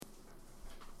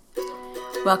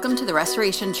Welcome to the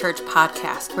Restoration Church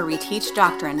podcast, where we teach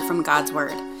doctrine from God's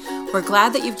Word. We're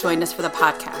glad that you've joined us for the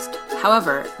podcast.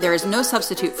 However, there is no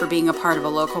substitute for being a part of a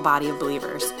local body of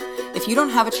believers. If you don't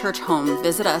have a church home,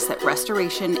 visit us at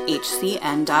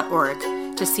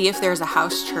restorationhcn.org to see if there's a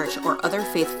house church or other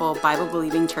faithful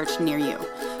Bible-believing church near you.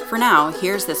 For now,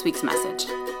 here's this week's message.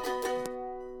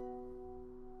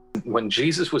 When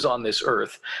Jesus was on this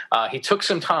earth, he took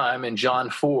some time in John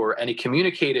 4 and he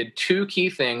communicated two key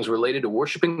things related to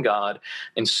worshiping God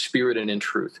in spirit and in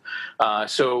truth.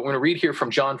 So we're going to read here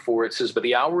from John 4. It says, "But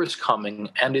the hour is coming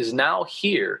and is now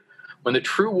here when the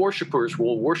true worshipers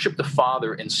will worship the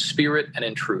Father in spirit and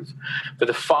in truth. For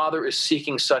the Father is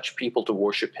seeking such people to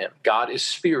worship him. God is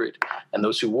spirit, and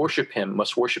those who worship him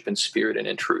must worship in spirit and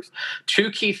in truth." Two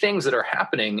key things that are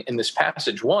happening in this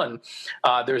passage. One,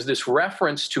 there's this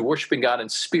reference to worshiping God in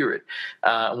spirit.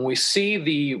 When we see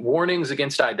the warnings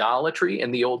against idolatry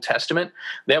in the Old Testament,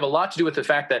 they have a lot to do with the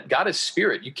fact that God is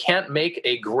spirit. You can't make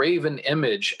a graven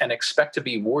image and expect to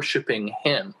be worshiping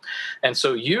him. And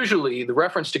so usually the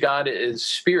reference to God is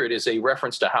spirit is a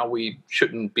reference to how we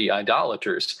shouldn't be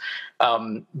idolaters.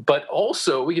 But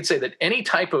also we could say that any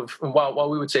type of, while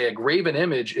we would say a graven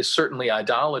image is certainly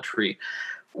idolatry,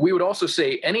 we would also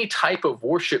say any type of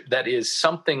worship that is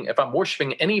something, if I'm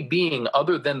worshiping any being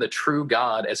other than the true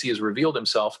God as he has revealed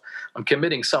himself, I'm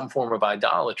committing some form of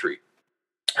idolatry.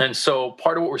 And so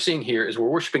part of what we're seeing here is we're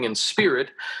worshiping in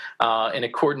spirit in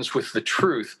accordance with the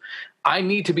truth. I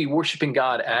need to be worshiping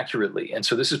God accurately. And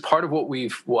so this is part of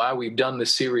why we've done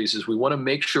this series, is we want to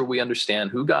make sure we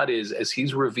understand who God is as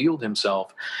he's revealed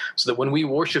himself, so that when we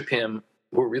worship him,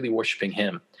 we're really worshiping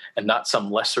him and not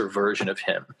some lesser version of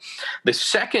him. The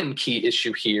second key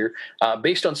issue here,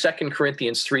 based on 2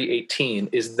 Corinthians 3:18,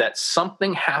 is that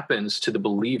something happens to the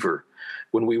believer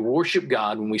when we worship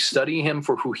God, when we study him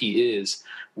for who he is.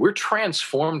 We're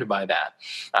transformed by that.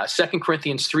 2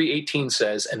 Corinthians 3:18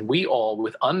 says, "And we all,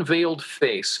 with unveiled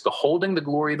face, beholding the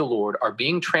glory of the Lord, are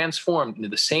being transformed into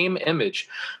the same image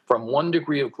from one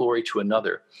degree of glory to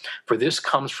another. For this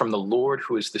comes from the Lord,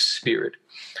 who is the Spirit."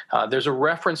 There's a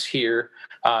reference here,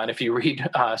 and if you read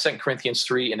 2 Corinthians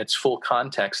 3 in its full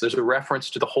context, there's a reference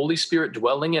to the Holy Spirit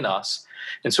dwelling in us.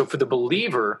 And so for the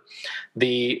believer,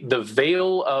 the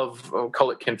veil of, call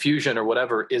it confusion or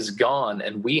whatever, is gone,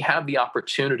 and we have the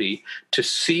opportunity to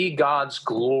see God's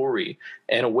glory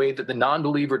in a way that the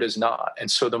non-believer does not. And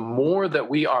so the more that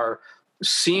we are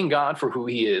seeing God for who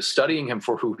he is, studying him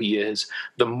for who he is,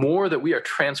 the more that we are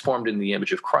transformed in the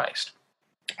image of Christ.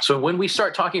 So when we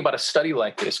start talking about a study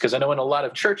like this, because I know in a lot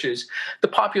of churches, the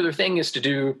popular thing is to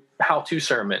do how-to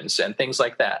sermons and things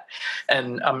like that.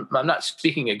 And I'm not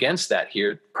speaking against that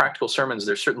here. Practical sermons,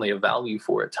 there's certainly a value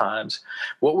for at times.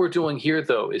 What we're doing here,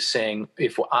 though, is saying,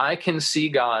 if I can see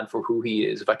God for who he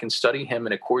is, if I can study him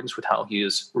in accordance with how he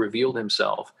has revealed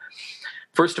himself,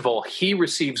 first of all, he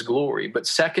receives glory. But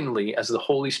secondly, as the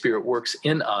Holy Spirit works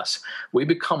in us, we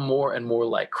become more and more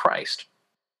like Christ.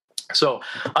 So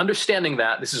understanding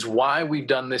that, this is why we've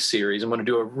done this series. I'm going to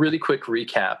do a really quick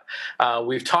recap.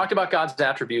 We've talked about God's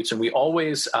attributes, and we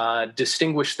always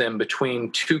distinguish them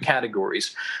between two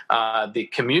categories, the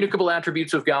communicable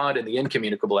attributes of God and the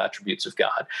incommunicable attributes of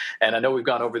God. And I know we've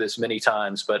gone over this many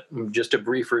times, but just a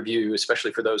brief review,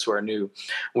 especially for those who are new.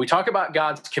 When we talk about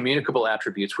God's communicable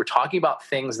attributes, we're talking about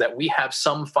things that we have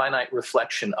some finite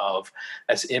reflection of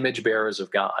as image bearers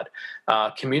of God.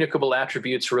 Communicable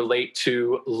attributes relate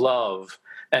to love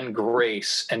and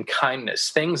grace and kindness,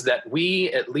 things that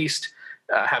we at least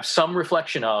have some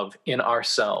reflection of in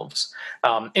ourselves.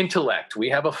 Intellect, we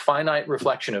have a finite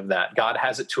reflection of that. God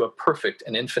has it to a perfect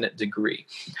and infinite degree.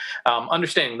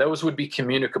 Understanding, those would be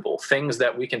communicable, things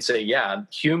that we can say, yeah,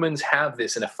 humans have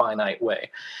this in a finite way.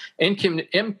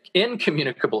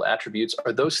 Incommunicable attributes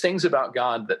are those things about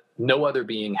God that no other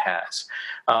being has.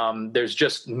 There's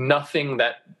just nothing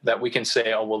that we can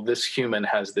say, oh, well, this human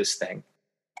has this thing.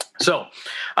 So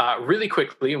really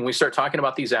quickly, when we start talking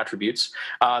about these attributes,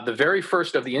 the very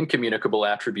first of the incommunicable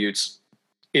attributes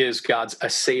is God's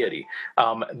aseity.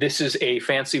 This is a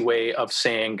fancy way of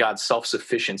saying God's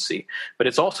self-sufficiency, but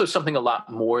it's also something a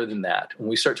lot more than that. When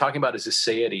we start talking about his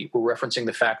aseity, we're referencing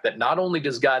the fact that not only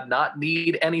does God not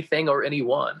need anything or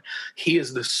anyone, he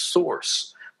is the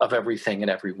source of everything and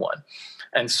everyone.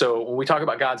 And so when we talk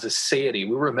about God's aseity,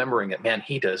 we're remembering that, man,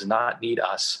 he does not need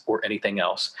us or anything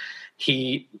else.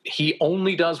 He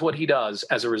only does what he does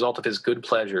as a result of his good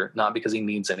pleasure, not because he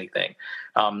needs anything.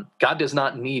 God does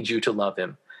not need you to love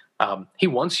him. He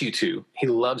wants you to. He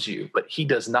loves you, but he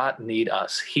does not need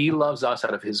us. He loves us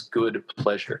out of his good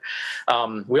pleasure.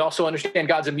 We also understand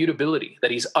God's immutability,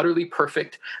 that he's utterly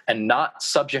perfect and not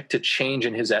subject to change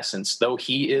in his essence, though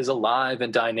he is alive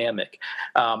and dynamic.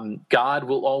 God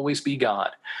will always be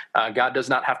God. God does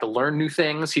not have to learn new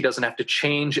things. He doesn't have to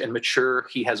change and mature.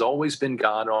 He has always been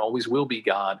God and always will be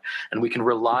God, and we can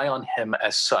rely on him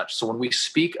as such. So when we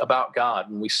speak about God,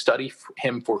 when we study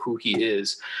him for who he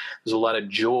is, there's a lot of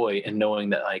joy in knowing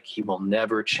that he will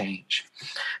never change.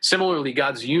 Similarly,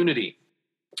 God's unity,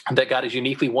 that God is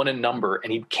uniquely one in number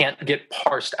and he can't get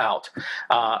parsed out.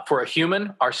 For a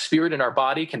human, our spirit and our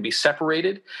body can be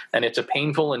separated, and it's a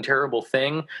painful and terrible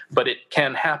thing, but it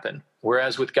can happen.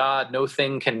 Whereas with God, no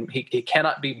thing he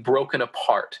cannot be broken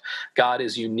apart. God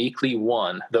is uniquely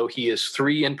one. Though he is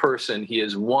three in person, he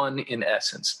is one in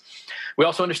essence. We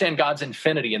also understand God's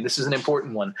infinity, and this is an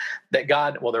important one, that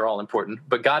God, well, they're all important,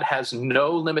 but God has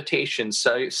no limitations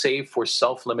save for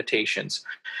self-limitations.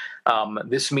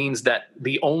 This means that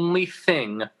the only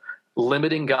thing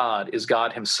limiting God is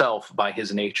God himself by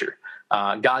his nature.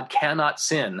 God cannot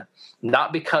sin,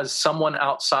 not because someone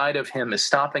outside of him is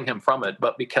stopping him from it,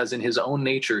 but because in his own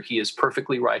nature he is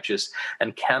perfectly righteous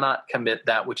and cannot commit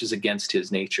that which is against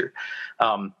his nature.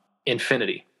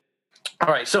 Infinity.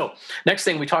 All right, so next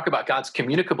thing, we talk about God's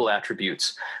communicable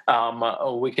attributes.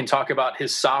 We can talk about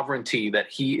his sovereignty, that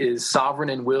he is sovereign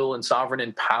in will and sovereign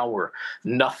in power.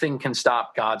 Nothing can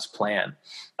stop God's plan.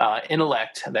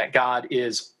 Intellect, that God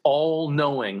is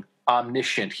all-knowing,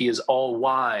 omniscient. He is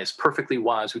all-wise, perfectly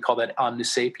wise. We call that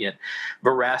omnisapient.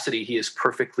 Veracity, he is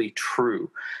perfectly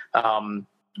true.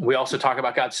 We also talk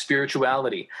about God's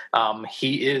spirituality.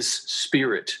 He is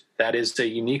spirit. That is a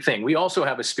unique thing. We also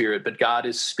have a spirit, but God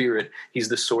is spirit. He's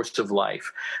the source of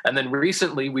life. And then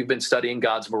recently, we've been studying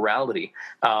God's morality,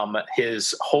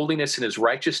 his holiness and his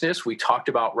righteousness. We talked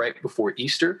about right before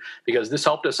Easter, because this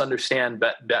helped us understand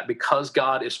that because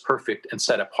God is perfect and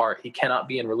set apart, he cannot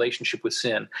be in relationship with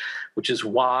sin, which is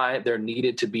why there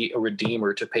needed to be a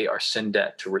redeemer to pay our sin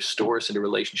debt, to restore us into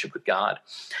relationship with God.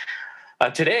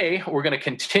 Today, we're going to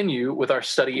continue with our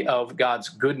study of God's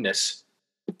goodness.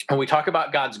 When we talk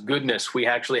about God's goodness, we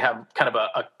actually have kind of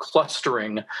a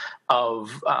clustering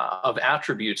of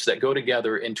attributes that go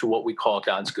together into what we call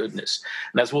God's goodness.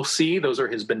 And as we'll see, those are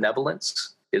his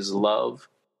benevolence, his love,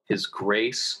 his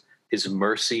grace, his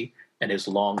mercy, and his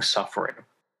long-suffering.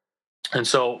 And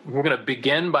so we're going to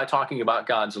begin by talking about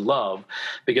God's love,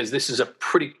 because this is a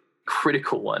pretty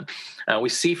critical one. We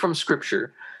see from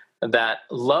Scripture that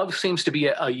love seems to be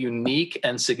a unique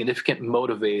and significant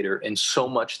motivator in so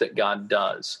much that God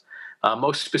does.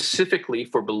 Most specifically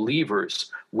for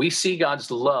believers, we see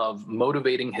God's love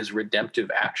motivating his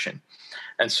redemptive action.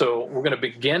 And so we're going to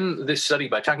begin this study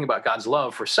by talking about God's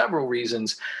love for several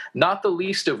reasons, not the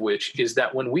least of which is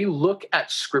that when we look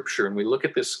at Scripture and we look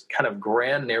at this kind of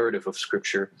grand narrative of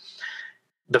Scripture,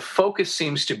 the focus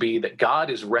seems to be that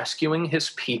God is rescuing his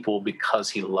people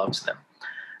because he loves them.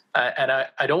 And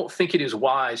I don't think it is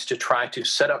wise to try to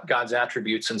set up God's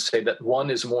attributes and say that one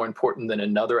is more important than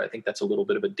another. I think that's a little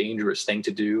bit of a dangerous thing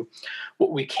to do.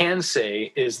 What we can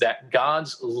say is that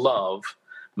God's love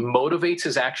motivates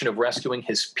his action of rescuing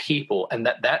his people, and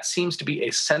that seems to be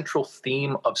a central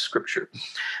theme of Scripture.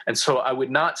 And so I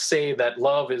would not say that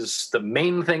love is the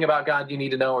main thing about God you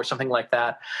need to know or something like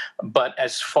that, but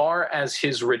as far as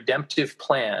his redemptive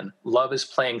plan, love is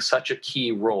playing such a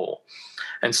key role.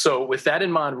 And so with that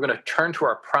in mind, we're going to turn to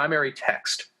our primary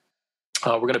text.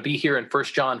 We're going to be here in 1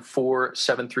 John 4,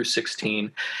 7 through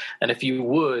 16. And if you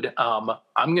would, I'm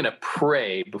going to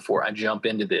pray before I jump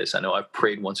into this. I know I've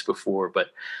prayed once before, but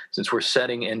since we're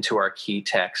setting into our key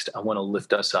text, I want to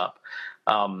lift us up.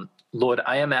 Lord,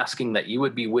 I am asking that you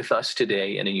would be with us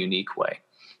today in a unique way.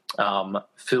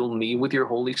 Fill me with your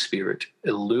Holy Spirit,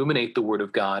 illuminate the Word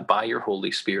of God by your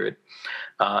Holy Spirit,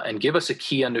 and give us a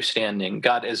key understanding,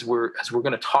 God, as we're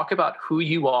going to talk about who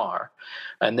you are,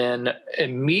 and then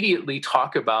immediately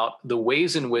talk about the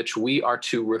ways in which we are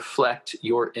to reflect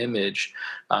your image.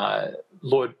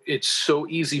 Lord, it's so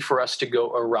easy for us to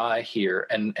go awry here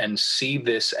and see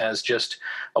this as just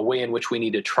a way in which we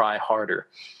need to try harder,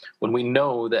 when we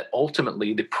know that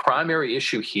ultimately the primary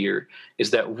issue here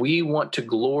is that we want to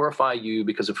glorify you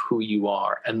because of who you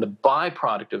are. And the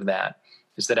byproduct of that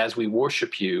is that as we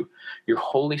worship you, your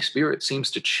Holy Spirit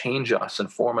seems to change us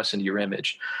and form us into your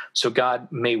image. So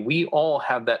God, may we all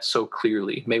have that so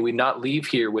clearly. May we not leave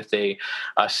here with a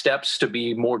steps to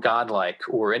be more godlike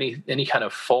or any kind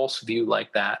of false view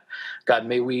like that. God,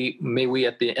 may we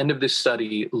at the end of this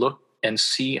study look and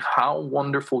see how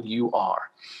wonderful you are.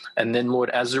 And then, Lord,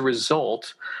 as a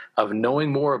result of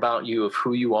knowing more about you, of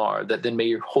who you are, that then may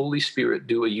your Holy Spirit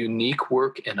do a unique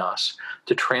work in us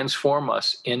to transform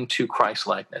us into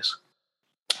Christ-likeness.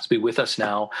 Be with us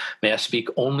now. May I speak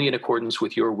only in accordance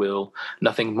with your will,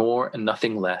 nothing more and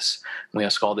nothing less. We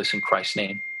ask all this in Christ's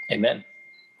name. Amen.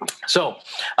 So,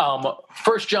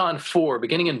 1 John 4,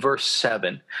 beginning in verse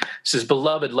 7, says,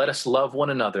 "Beloved, let us love one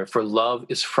another, for love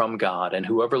is from God, and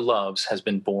whoever loves has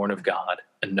been born of God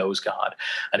and knows God.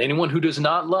 And anyone who does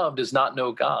not love does not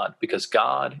know God, because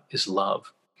God is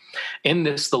love. In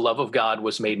this, the love of God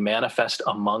was made manifest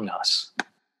among us,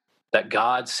 that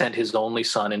God sent his only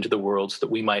Son into the world so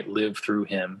that we might live through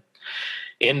him.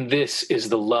 In this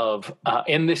is love,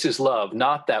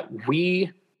 not that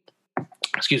we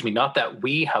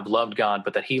have loved God,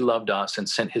 but that he loved us and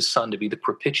sent his Son to be the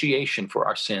propitiation for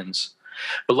our sins.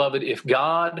 Beloved, if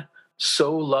God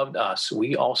so loved us,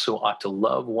 we also ought to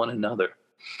love one another.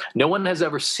 No one has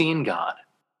ever seen God.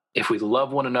 If we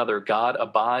love one another, God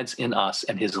abides in us,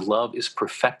 and his love is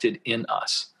perfected in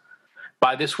us.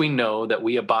 By this we know that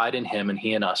we abide in him and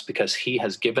he in us, because he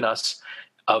has given us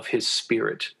of his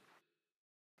Spirit.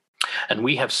 And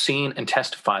we have seen and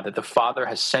testified that the Father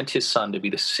has sent his Son to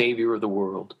be the Savior of the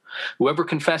world. Whoever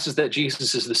confesses that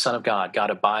Jesus is the Son of God,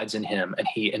 God abides in him and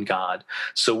he in God.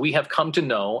 So we have come to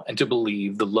know and to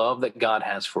believe the love that God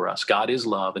has for us. God is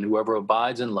love, and whoever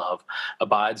abides in love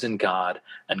abides in God,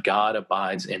 and God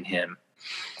abides in him."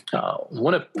 I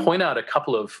want to point out a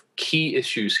couple of key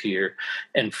issues here.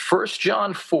 In 1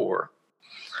 John 4,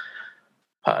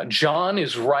 John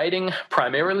is writing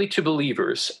primarily to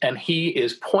believers, and he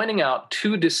is pointing out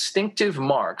two distinctive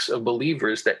marks of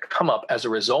believers that come up as a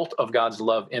result of God's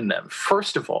love in them.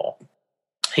 First of all,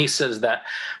 he says that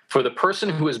for the person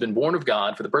who has been born of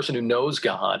God, for the person who knows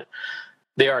God,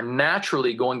 they are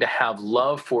naturally going to have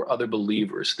love for other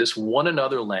believers. This one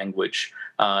another language,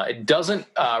 it doesn't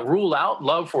rule out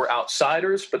love for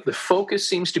outsiders, but the focus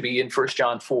seems to be in 1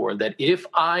 John 4 that if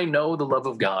I know the love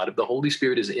of God, if the Holy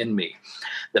Spirit is in me,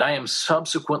 that I am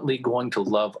subsequently going to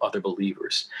love other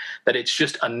believers. That it's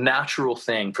just a natural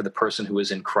thing for the person who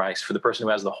is in Christ, for the person who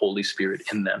has the Holy Spirit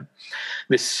in them.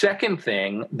 The second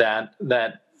thing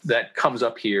that comes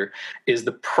up here is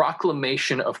the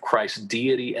proclamation of Christ's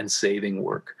deity and saving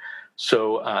work.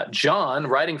 So John,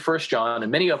 writing 1 John,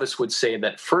 and many of us would say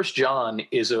that 1 John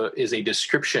is a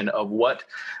description of what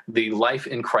the life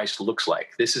in Christ looks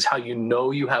like. This is how you know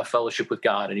you have fellowship with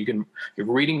God, and you're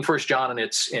reading 1 John in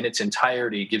its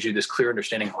entirety gives you this clear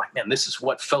understanding of like, man, this is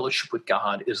what fellowship with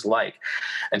God is like.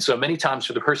 And so many times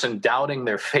for the person doubting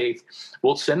their faith,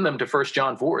 we'll send them to 1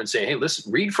 John 4 and say, hey,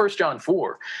 listen, read 1 John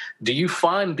 4. Do you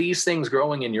find these things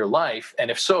growing in your life?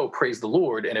 And if so, praise the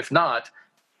Lord. And if not,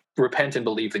 repent and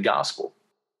believe the gospel.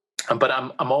 But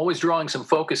I'm always drawing some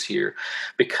focus here,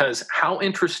 because how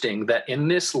interesting that in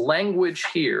this language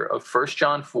here of 1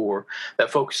 John 4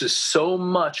 that focuses so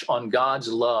much on God's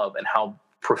love and how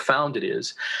profound it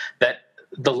is, that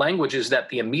the language is that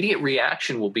the immediate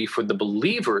reaction will be for the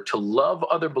believer to love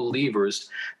other believers,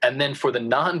 and then for the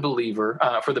non-believer,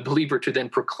 for the believer to then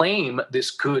proclaim this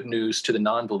good news to the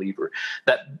non-believer.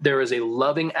 That there is a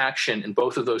loving action in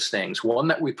both of those things. One,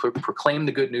 that we proclaim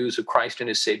the good news of Christ and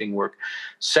his saving work.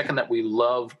 Second, that we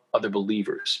love other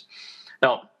believers.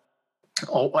 Now,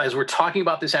 as we're talking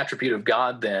about this attribute of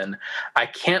God, then, I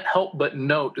can't help but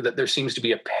note that there seems to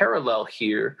be a parallel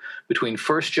here between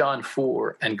 1 John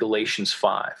 4 and Galatians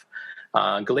 5.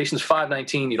 Galatians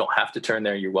 5:19, you don't have to turn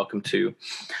there, you're welcome to.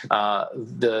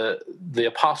 The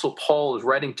Apostle Paul is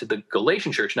writing to the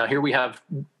Galatian church. Now, here we have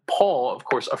Paul, of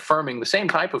course, affirming the same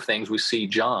type of things we see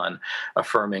John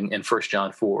affirming in 1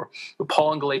 John 4. But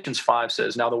Paul in Galatians 5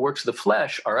 says, "Now the works of the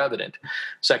flesh are evident: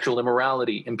 sexual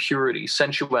immorality, impurity,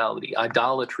 sensuality,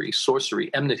 idolatry, sorcery,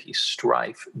 enmity,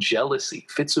 strife, jealousy,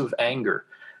 fits of anger,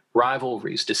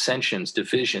 rivalries, dissensions,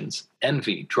 divisions,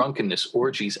 envy, drunkenness,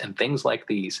 orgies, and things like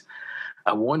these.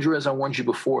 I warned you, as I warned you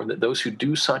before, that those who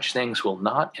do such things will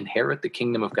not inherit the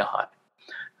kingdom of God.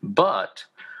 But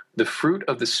the fruit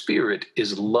of the Spirit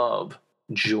is love,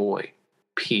 joy,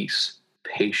 peace,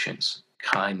 patience,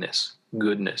 kindness,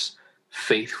 goodness,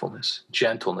 faithfulness,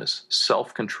 gentleness,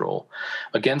 self-control.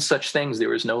 Against such things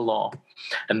there is no law.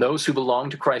 And those who belong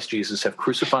to Christ Jesus have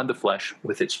crucified the flesh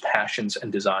with its passions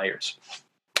and desires."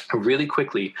 Really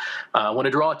quickly, I want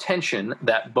to draw attention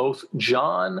that both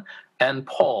John and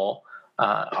Paul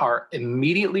are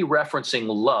immediately referencing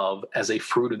love as a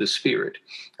fruit of the Spirit.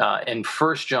 In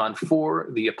 1 John 4,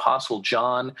 the Apostle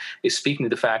John is speaking to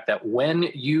the fact that when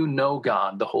you know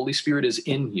God, the Holy Spirit is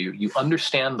in you, you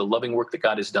understand the loving work that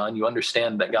God has done, you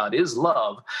understand that God is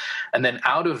love, and then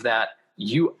out of that,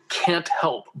 you can't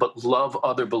help but love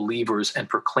other believers and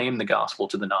proclaim the gospel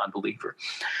to the non-believer.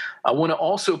 I want to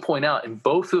also point out in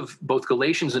both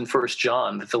Galatians and 1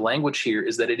 John that the language here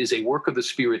is that it is a work of the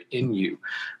Spirit in you.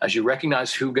 As you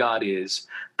recognize who God is,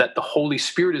 that the Holy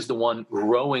Spirit is the one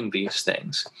growing these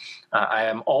things. I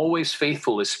am always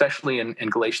faithful, especially in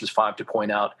Galatians 5, to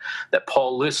point out that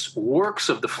Paul lists works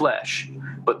of the flesh,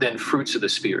 but then fruits of the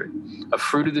Spirit. A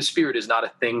fruit of the Spirit is not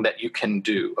a thing that you can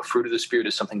do. A fruit of the Spirit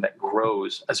is something that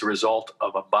grows as a result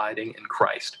of abiding in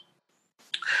Christ.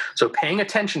 So paying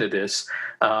attention to this,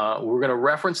 we're going to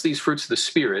reference these fruits of the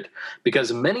Spirit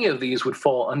because many of these would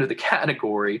fall under the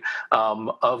category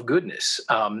of goodness.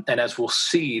 And as we'll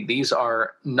see, these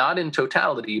are not in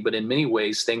totality, but in many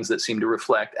ways things that seem to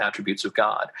reflect attributes of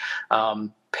God.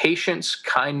 Patience,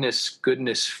 kindness,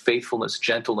 goodness, faithfulness,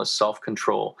 gentleness,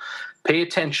 self-control. Pay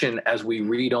attention as we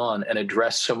read on and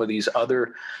address some of these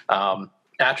other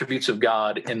attributes of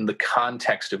God in the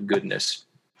context of goodness.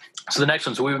 So the next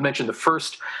one, so we would mention the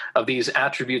first of these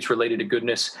attributes related to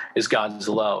goodness is God's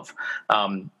love.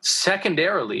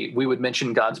 Secondarily, we would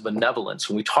mention God's benevolence.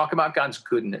 When we talk about God's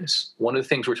goodness, one of the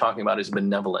things we're talking about is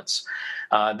benevolence.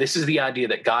 This is the idea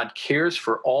that God cares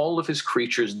for all of his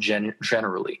creatures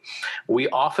generally. We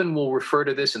often will refer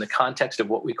to this in the context of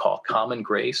what we call common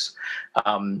grace,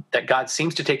 that God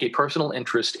seems to take a personal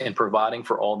interest in providing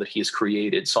for all that he has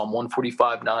created. Psalm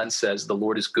 145:9 says, "The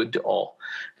Lord is good to all,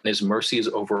 and his mercy is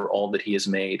over all that he has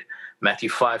made." Matthew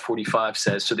 5:45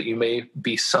 says, "So that you may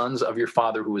be sons of your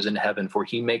Father who is in heaven, for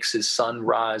he makes his sun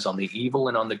rise on the evil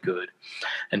and on the good,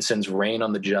 and sends rain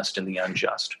on the just and the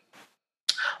unjust."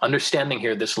 Understanding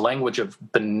here this language of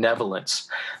benevolence,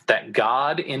 that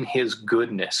God in his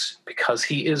goodness, because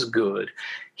he is good,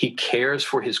 he cares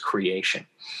for his creation.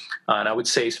 And I would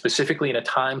say specifically in a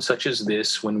time such as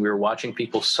this, when we're watching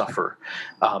people suffer,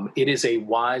 it is a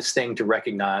wise thing to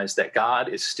recognize that God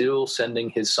is still sending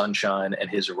his sunshine and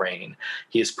his rain.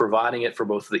 He is providing it for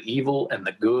both the evil and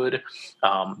the good.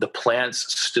 The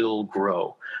plants still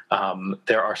grow.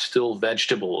 There are still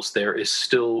vegetables, there is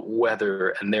still weather,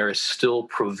 and there is still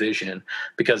provision,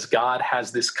 because God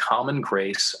has this common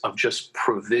grace of just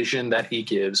provision that he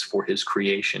gives for his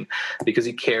creation, because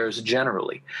he cares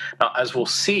generally. Now, as we'll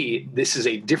see, this is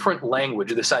a different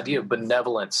language. This idea of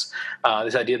benevolence,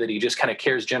 this idea that he just kind of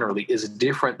cares generally, is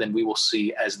different than we will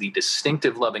see as the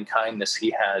distinctive loving kindness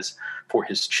he has for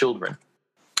his children.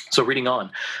 So reading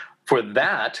on, for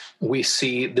that, we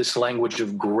see this language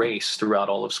of grace throughout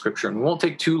all of Scripture. And we won't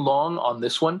take too long on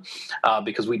this one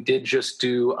because we did just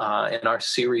do, in our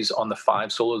series on the 5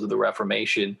 solas of the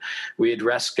Reformation, we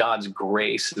addressed God's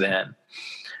grace then.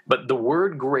 But the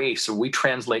word grace, or we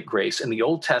translate grace, in the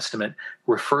Old Testament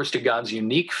refers to God's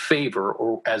unique favor,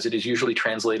 or as it is usually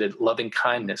translated, loving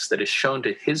kindness that is shown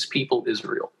to his people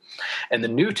Israel. In the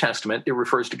New Testament, it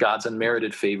refers to God's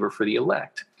unmerited favor for the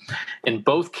elect. In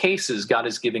both cases, God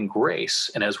is giving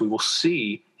grace, and as we will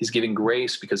see, he's giving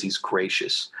grace because he's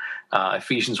gracious.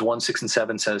 Ephesians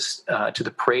 1:6-7 says, "To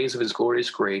the praise of his glorious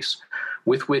grace,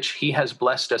 with which he has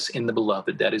blessed us in the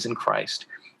beloved," that is in Christ.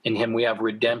 "In him we have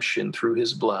redemption through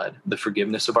his blood, the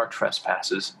forgiveness of our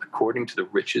trespasses, according to the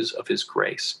riches of his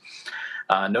grace."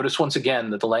 Notice once again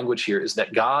that the language here is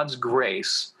that God's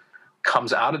grace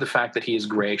comes out of the fact that he is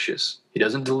gracious. He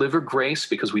doesn't deliver grace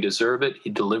because we deserve it.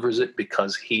 He delivers it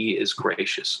because he is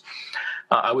gracious.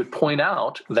 I would point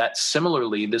out that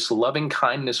similarly, this loving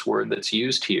kindness word that's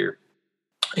used here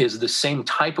is the same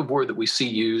type of word that we see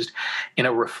used in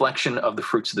a reflection of the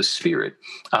fruits of the Spirit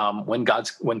when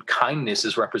kindness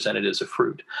is represented as a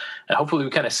fruit. And hopefully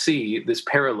we kind of see this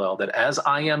parallel that as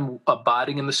I am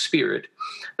abiding in the Spirit,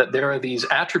 that there are these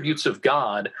attributes of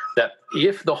God that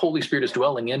if the Holy Spirit is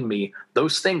dwelling in me,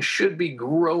 those things should be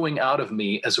growing out of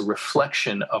me as a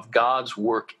reflection of God's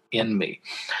work in me.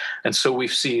 And so we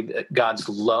see that God's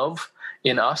love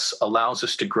in us allows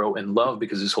us to grow in love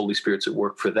because his Holy Spirit's at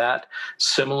work for that.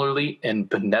 Similarly, in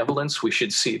benevolence, we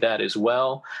should see that as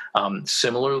well.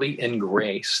 Similarly, in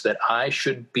grace, that I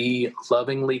should be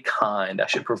lovingly kind. I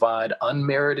should provide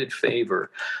unmerited favor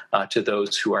to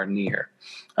those who are near.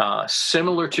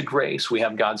 Similar to grace, we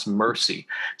have God's mercy.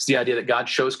 It's the idea that God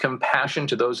shows compassion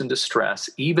to those in distress,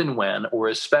 even when, or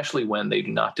especially when, they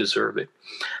do not deserve it.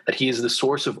 That he is the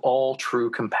source of all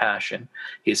true compassion.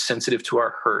 He is sensitive to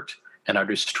our hurt and our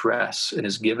distress, and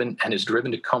is given and is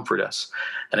driven to comfort us.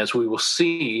 And as we will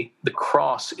see, the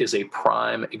cross is a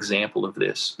prime example of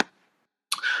this.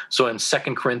 So in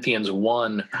 2 Corinthians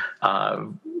 1,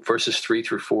 verses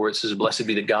 3-4, it says, "Blessed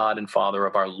be the God and Father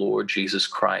of our Lord Jesus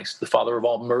Christ, the Father of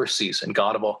all mercies and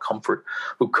God of all comfort,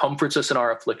 who comforts us in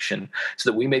our affliction, so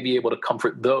that we may be able to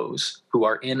comfort those who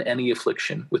are in any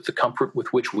affliction with the comfort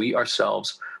with which we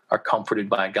ourselves are comforted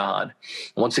by God."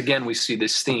 Once again, we see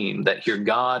this theme that here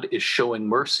God is showing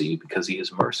mercy because he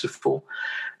is merciful.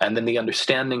 And then the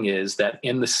understanding is that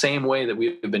in the same way that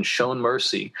we have been shown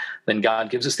mercy, then God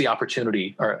gives us the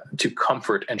opportunity to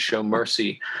comfort and show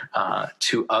mercy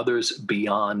to others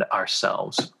beyond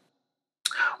ourselves.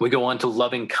 We go on to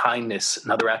loving kindness,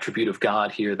 another attribute of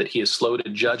God here, that he is slow to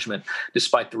judgment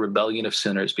despite the rebellion of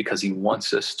sinners because he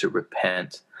wants us to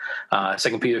repent.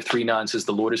 2 Peter 3:9 says,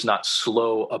 "The Lord is not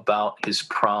slow about his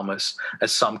promise,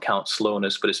 as some count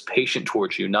slowness, but is patient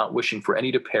towards you, not wishing for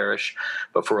any to perish,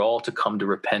 but for all to come to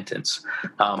repentance."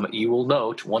 You will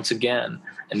note, once again,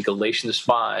 in Galatians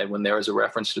 5, when there is a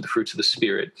reference to the fruits of the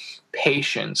Spirit,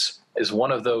 patience is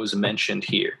one of those mentioned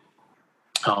here.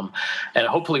 And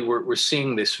hopefully we're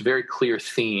seeing this very clear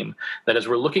theme that as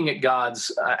we're looking at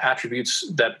God's attributes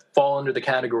that fall under the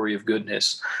category of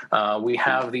goodness, we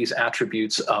have these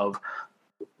attributes of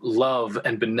love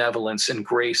and benevolence and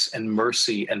grace and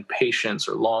mercy and patience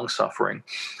or long suffering,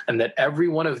 and that every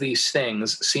one of these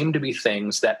things seem to be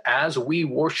things that as we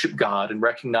worship God and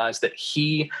recognize that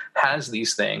he has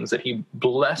these things, that he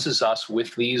blesses us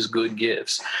with these good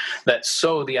gifts, that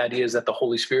so the idea is that the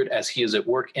Holy Spirit, as he is at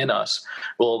work in us,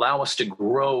 will allow us to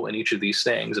grow in each of these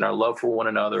things, in our love for one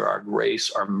another, our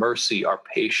grace, our mercy, our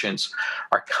patience,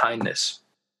 our kindness.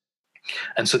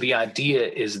 And so the idea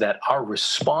is that our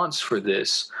response for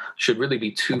this should really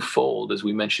be twofold, as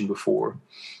we mentioned before.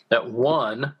 That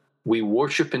one, we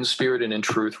worship in spirit and in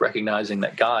truth, recognizing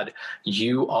that God,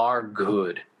 you are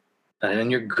good. And in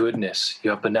your goodness,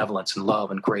 you have benevolence and love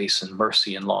and grace and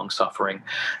mercy and long suffering.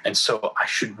 And so I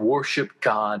should worship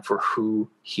God for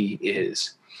who he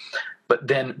is. But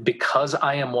then because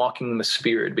I am walking in the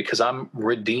Spirit, because I'm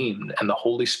redeemed and the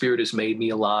Holy Spirit has made me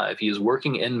alive, he is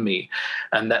working in me,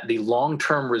 and that the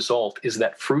long-term result is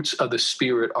that fruits of the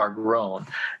Spirit are grown.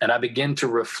 And I begin to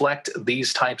reflect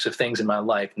these types of things in my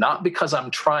life, not because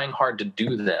I'm trying hard to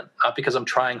do them, not because I'm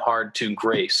trying hard to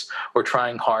grace or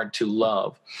trying hard to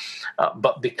love,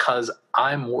 but because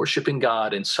I'm worshiping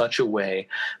God in such a way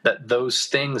that those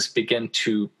things begin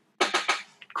to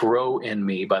grow in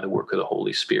me by the work of the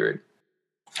Holy Spirit.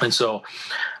 And so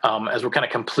as we're kind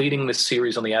of completing this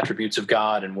series on the attributes of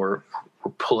God, and we're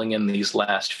pulling in these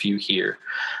last few here,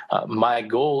 my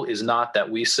goal is not that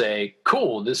we say,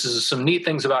 cool, this is some neat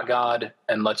things about God,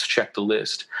 and let's check the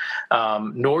list.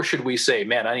 Nor should we say,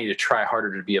 man, I need to try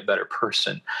harder to be a better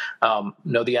person.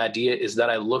 No, the idea is that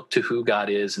I look to who God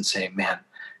is and say, man,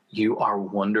 you are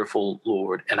wonderful,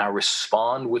 Lord, and I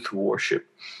respond with worship.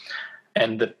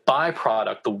 And the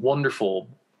byproduct, the wonderful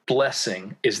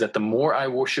blessing, is that the more I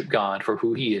worship God for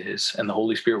who he is and the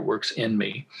Holy Spirit works in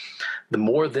me, the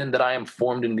more then that I am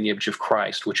formed in the image of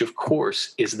Christ, which of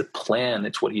course is the plan.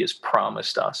 It's what he has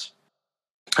promised us.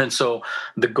 And so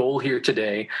the goal here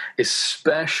today,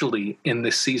 especially in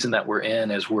this season that we're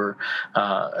in, as we're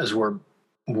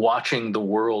watching the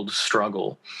world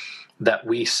struggle, that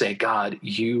we say, God,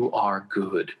 you are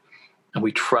good. And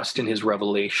we trust in his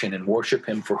revelation and worship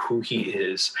him for who he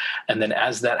is. And then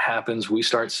as that happens, we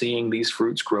start seeing these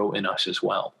fruits grow in us as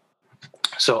well.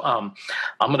 So I'm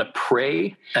going to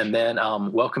pray, and then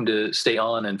welcome to stay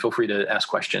on and feel free to ask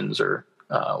questions or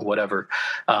whatever.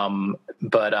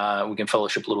 But we can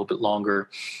fellowship a little bit longer.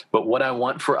 But what I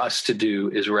want for us to do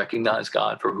is recognize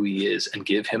God for who he is and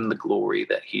give him the glory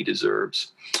that he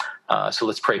deserves. So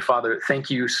let's pray. Father, thank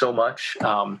you so much.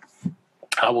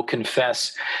 I will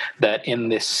confess that in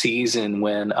this season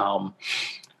when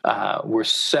we're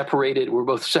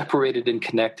both separated and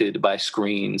connected by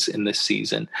screens in this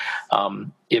season,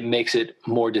 it makes it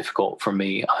more difficult for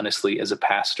me, honestly, as a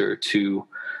pastor to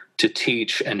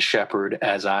teach and shepherd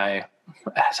as I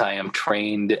am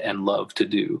trained and love to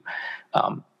do.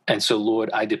 And so, Lord,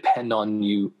 I depend on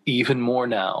you even more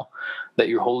now, that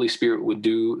your Holy Spirit would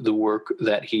do the work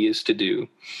that he is to do,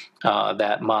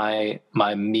 that my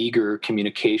meager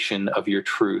communication of your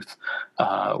truth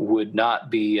would not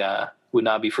be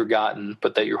forgotten,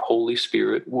 but that your Holy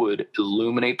Spirit would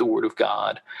illuminate the Word of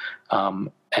God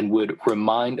and would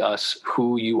remind us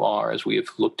who you are as we have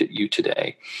looked at you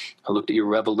today. I looked at your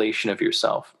revelation of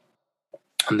yourself.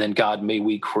 And then, God, may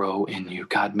we grow in you.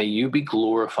 God, may you be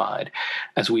glorified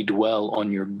as we dwell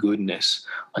on your goodness,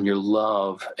 on your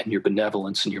love and your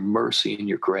benevolence and your mercy and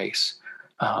your grace.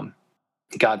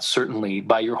 God, certainly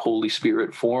by your Holy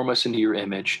Spirit, form us into your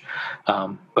image.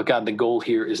 But God, the goal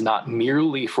here is not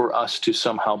merely for us to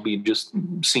somehow be just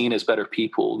seen as better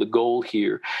people. The goal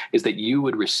here is that you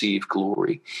would receive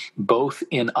glory, both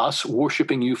in us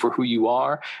worshiping you for who you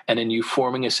are and in you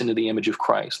forming us into the image of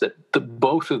Christ, that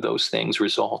both of those things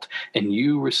result in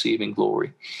you receiving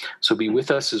glory. So be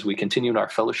with us as we continue in our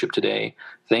fellowship today.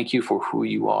 Thank you for who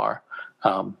you are.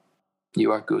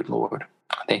 You are good, Lord.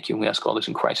 Thank you. And we ask all this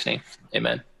in Christ's name.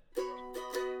 Amen.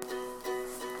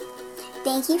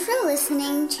 Thank you for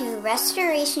listening to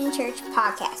Restoration Church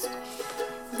Podcast.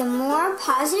 The more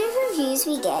positive reviews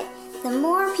we get, the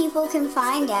more people can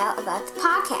find out about the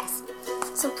podcast.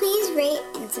 So please rate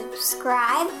and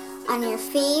subscribe on your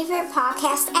favorite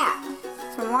podcast app.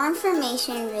 For more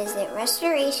information, visit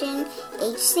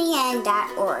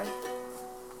restorationhcn.org.